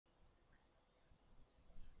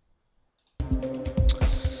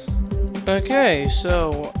Okay,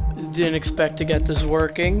 so didn't expect to get this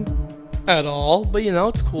working at all, but you know,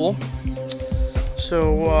 it's cool.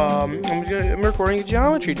 So I'm recording a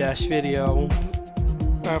Geometry Dash video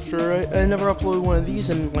after I never uploaded one of these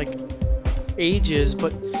in like ages,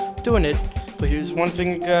 but I'm doing it. But here's one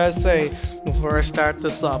thing I gotta say before I start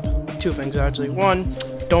this up. Two things actually. One,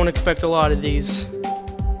 don't expect a lot of these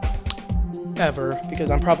ever,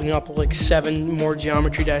 because I'm probably gonna upload like 7 more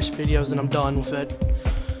Geometry Dash videos and I'm done with it.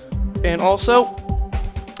 And also,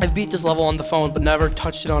 I've beat this level on the phone but never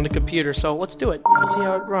touched it on the computer, so let's do it. Let's see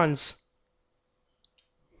how it runs.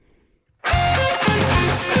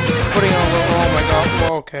 Putting on a little, oh my god,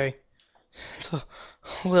 well, okay. It's a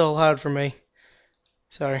little loud for me.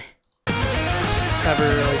 Sorry. Never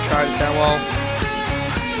really tried it that well.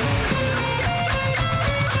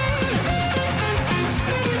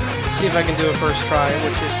 See if I can do it first try,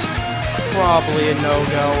 which is probably a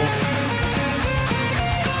no-go.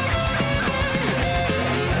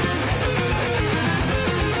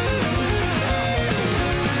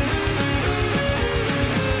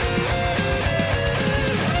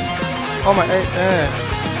 Oh my, I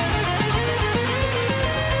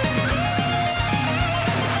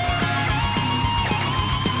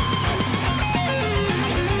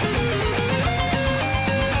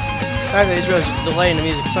just realized it's delaying the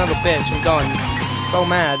music. Son of a bitch, I'm done. So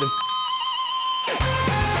mad.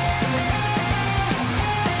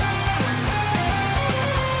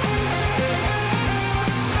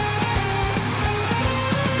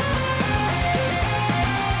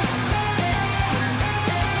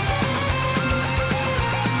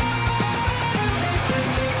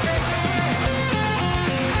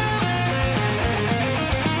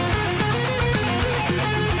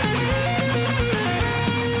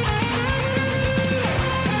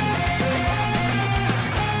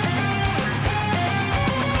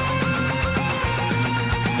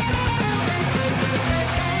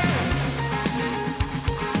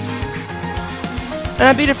 And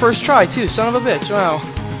I beat it first try too, son of a bitch, wow.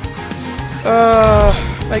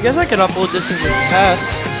 I guess I can upload this as a test.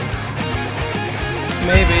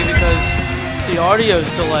 Maybe, because the audio's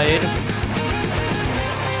delayed.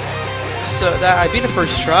 So that I beat it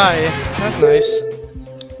first try. That's nice.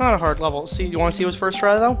 Not a hard level. See, you wanna see what's first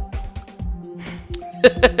try though?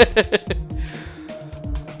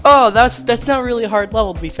 Oh, that's not really a hard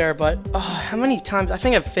level to be fair, but how many times? I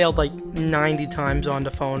think I've failed like 90 times on the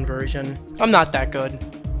phone version. I'm not that good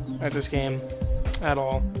at this game at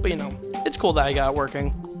all, but you know, it's cool that I got it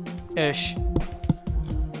working. Ish.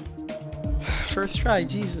 First try,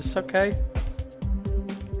 Jesus, okay.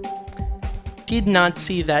 Did not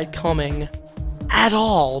see that coming at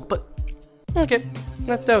all, but okay,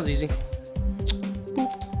 that was easy.